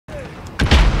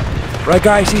Right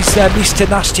guys, it's Mr.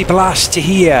 Nasty Blast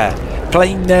here,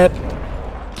 playing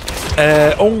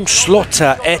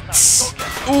Onslaughter at...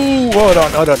 Ooh, hold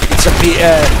on, it's a bit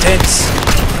tense.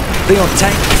 Playing on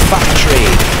Tank Factory.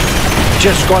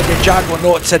 Just got the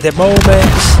Juggernauts at the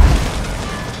moment.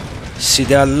 See,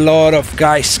 there are a lot of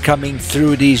guys coming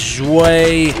through this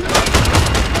way.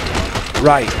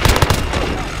 Right.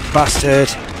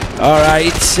 Bastard.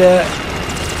 Alright,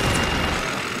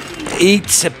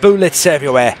 it's bullets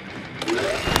everywhere.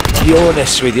 To be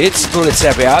honest with you, it's bullets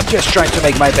everywhere. I'm just trying to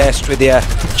make my best with the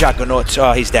Juggernaut.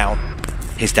 Oh, he's down.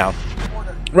 He's down.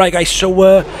 Right, guys, so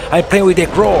I'm playing with the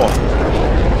Grau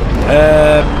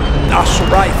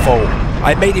assault rifle.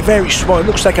 I made it very small. It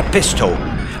looks like a pistol.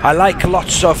 I like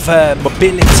lots of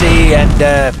mobility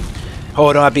and...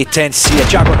 hold on, a bit tense here.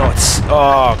 Juggernauts.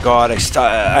 Oh, God,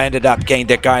 I ended up getting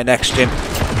the guy next to him.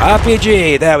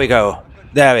 RPG. There we go.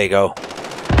 There we go.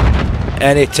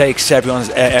 And it takes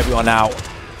everyone out.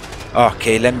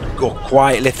 Okay, let me go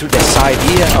quietly through the side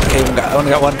here. Okay, only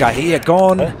got one guy here.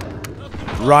 Gone.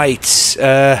 Right.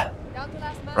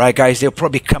 Right, guys, they'll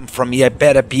probably come from here.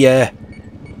 Better be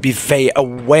very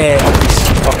aware of this.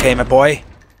 Okay, my boy.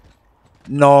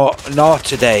 No, not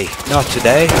today. Not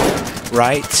today.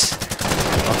 Right.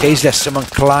 Okay, is there someone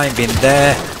climbing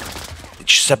there?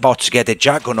 Just about to get the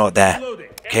Juggernaut there.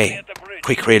 Okay,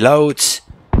 quick reloads.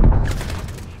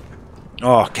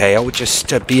 Okay, I would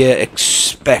just be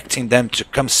expecting them to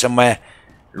come somewhere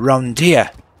around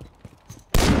here.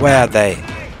 Where are they?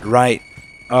 Right.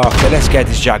 Okay, let's get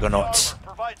these Juggernauts.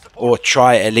 Or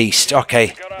try at least.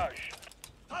 Okay.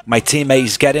 My teammate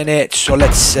is getting it, so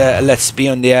let's be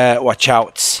on the watch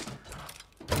out.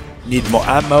 Need more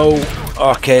ammo.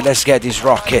 Okay, let's get these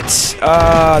rockets.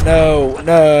 Ah, no,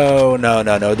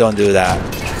 don't do that.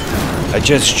 I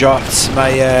just dropped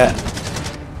my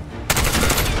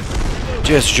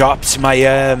my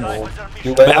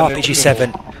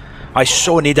RPG-7. I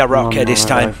so need a rocket this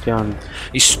time,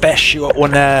 especially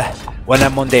when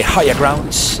I'm on the higher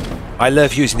grounds. I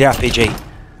love using the RPG.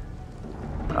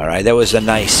 All right, that was a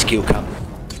nice skill cam.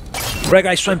 Right,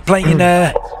 guys, so I'm playing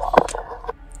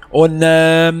on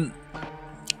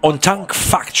Tank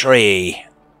Factory.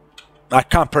 I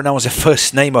can't pronounce the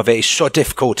first name of it. It's so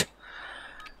difficult.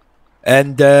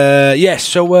 And yeah,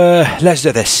 so let's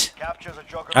do this.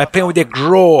 I'm playing with the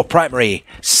Grau primary,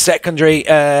 secondary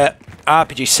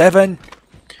RPG-7,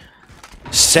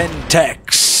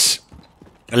 Sentex,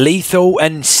 lethal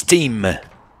and steam.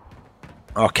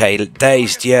 Okay,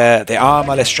 there's the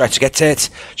armor. Let's try to get it.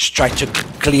 Just try to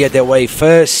clear the way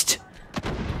first.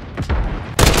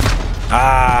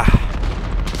 Ah,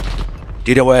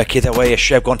 didn't work either way. I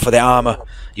should have gone for the armor.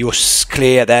 You was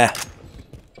clear there.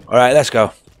 All right, let's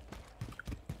go.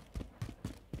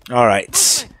 All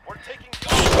right.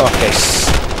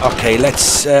 Okay,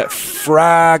 let's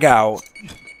frag out.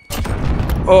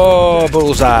 Oh,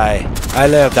 bullseye. I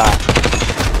love that.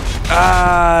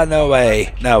 Ah, no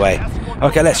way. No way.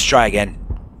 Okay, let's try again.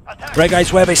 Right, guys,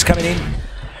 whoever's coming in,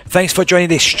 thanks for joining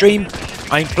this stream.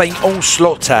 I'm playing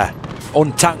Onslaughter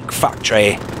on Tank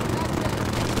Factory.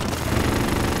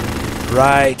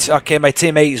 Right, okay, my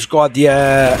teammate's got the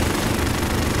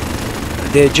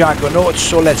Juggernaut,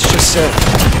 so let's just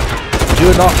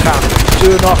do not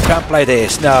camp like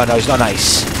this. No, it's not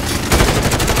nice.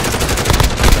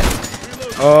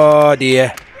 Oh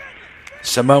dear,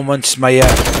 someone wants my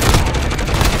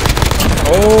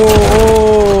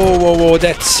whoa,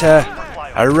 that's a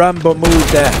Rambo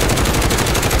move there.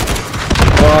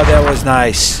 Oh, that was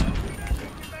nice.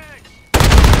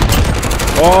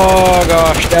 Oh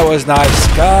gosh, that was nice,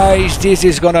 guys. This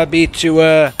is gonna be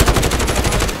to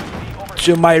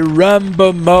my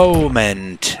Rambo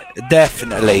moment.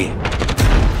 Definitely.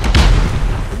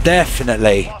 There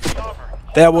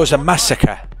was a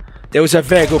massacre. There was a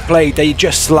very good play. They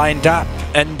just lined up,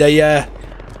 and I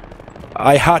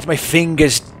had my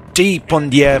fingers deep on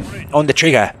the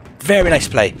trigger. Very nice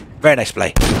play. Very nice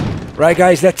play. Right,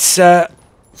 guys, let's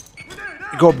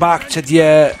go back to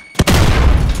the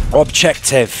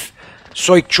objective.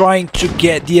 So I'm trying to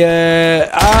get the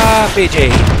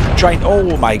RPG.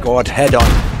 Oh my god, head on.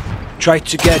 Try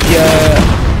to get the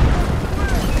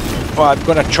oh, I'm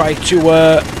gonna try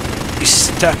to he's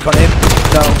stuck on him.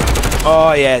 No.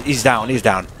 Oh yeah, he's down.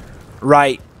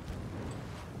 Right.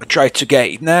 I try to get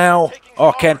it now.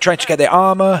 Okay, I'm trying to get the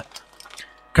armor.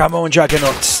 Come on,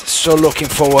 Juggernauts. So looking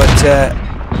forward to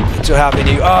having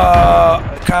you. Oh,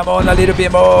 come on, a little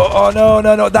bit more. Oh no,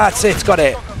 that's it, got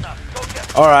it.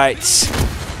 Alright.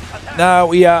 Now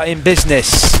we are in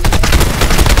business.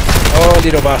 Oh,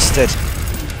 little bastard.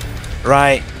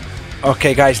 Right.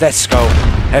 Okay, guys, let's go.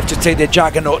 Have to take the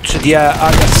Juggernaut to the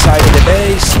other side of the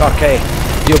base. Okay,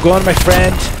 you're gone, my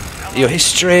friend. Your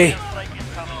history.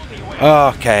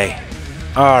 Okay.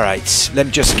 Alright, let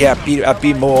me just get a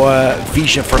bit more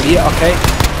vision from here. Okay.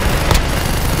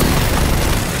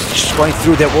 Just going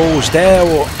through the walls there.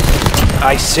 Oh,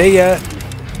 I see ya.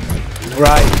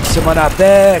 Right, someone up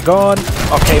there, gone.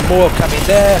 Okay, more coming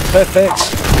there. Perfect.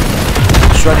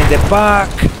 Just running the back.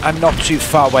 I'm not too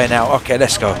far away now. Okay,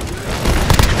 let's go.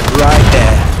 Right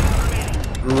there.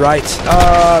 Right.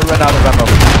 Run out of ammo.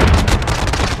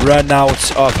 Run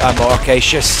out of ammo. Okay,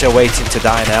 she's still waiting to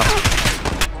die now.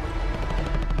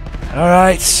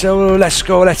 Alright, so let's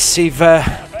go. Let's see if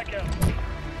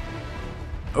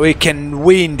we can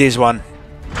win this one.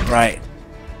 Right.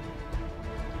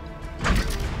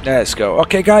 Let's go.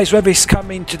 Okay, guys, whoever's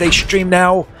coming to the stream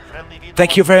now,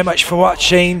 thank you very much for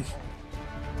watching.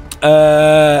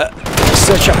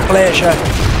 Such a pleasure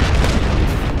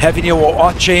having you all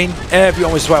watching.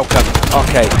 Everyone was welcome.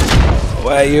 Okay,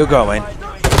 where are you going?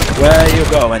 Where are you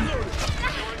going?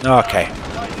 Okay.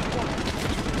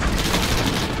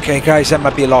 Okay, guys, I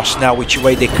might be lost now. Which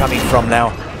way they're coming from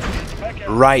now?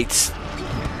 Right.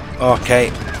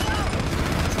 Okay.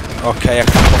 Okay, a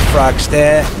couple of frags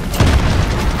there.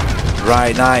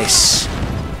 Right, nice.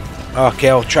 Okay,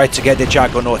 I'll try to get the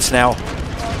Juggernauts now.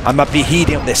 I might be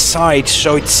hitting on the side,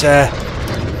 so it's yeah,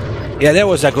 that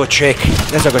was a good trick.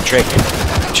 That's a good trick.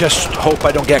 Just hope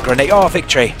I don't get grenade. Oh,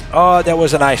 victory. Oh, that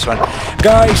was a nice one.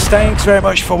 Guys, thanks very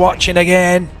much for watching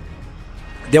again.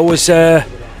 There was a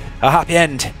happy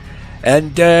end,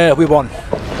 and we won.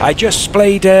 I just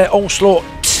played Onslaughter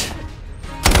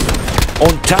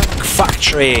on Tank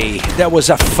Factory. That was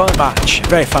a fun match,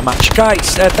 very fun match.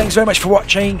 Guys, thanks very much for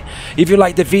watching. If you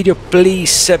like the video,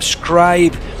 please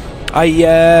subscribe.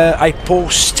 I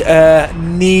post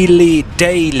nearly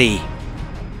daily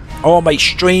on my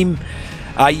stream.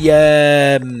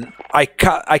 I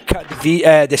cut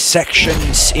the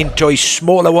sections into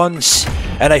smaller ones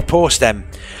and I post them.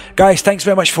 Guys, thanks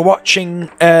very much for watching.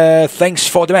 Thanks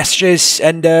for the messages,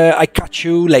 and I catch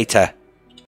you later.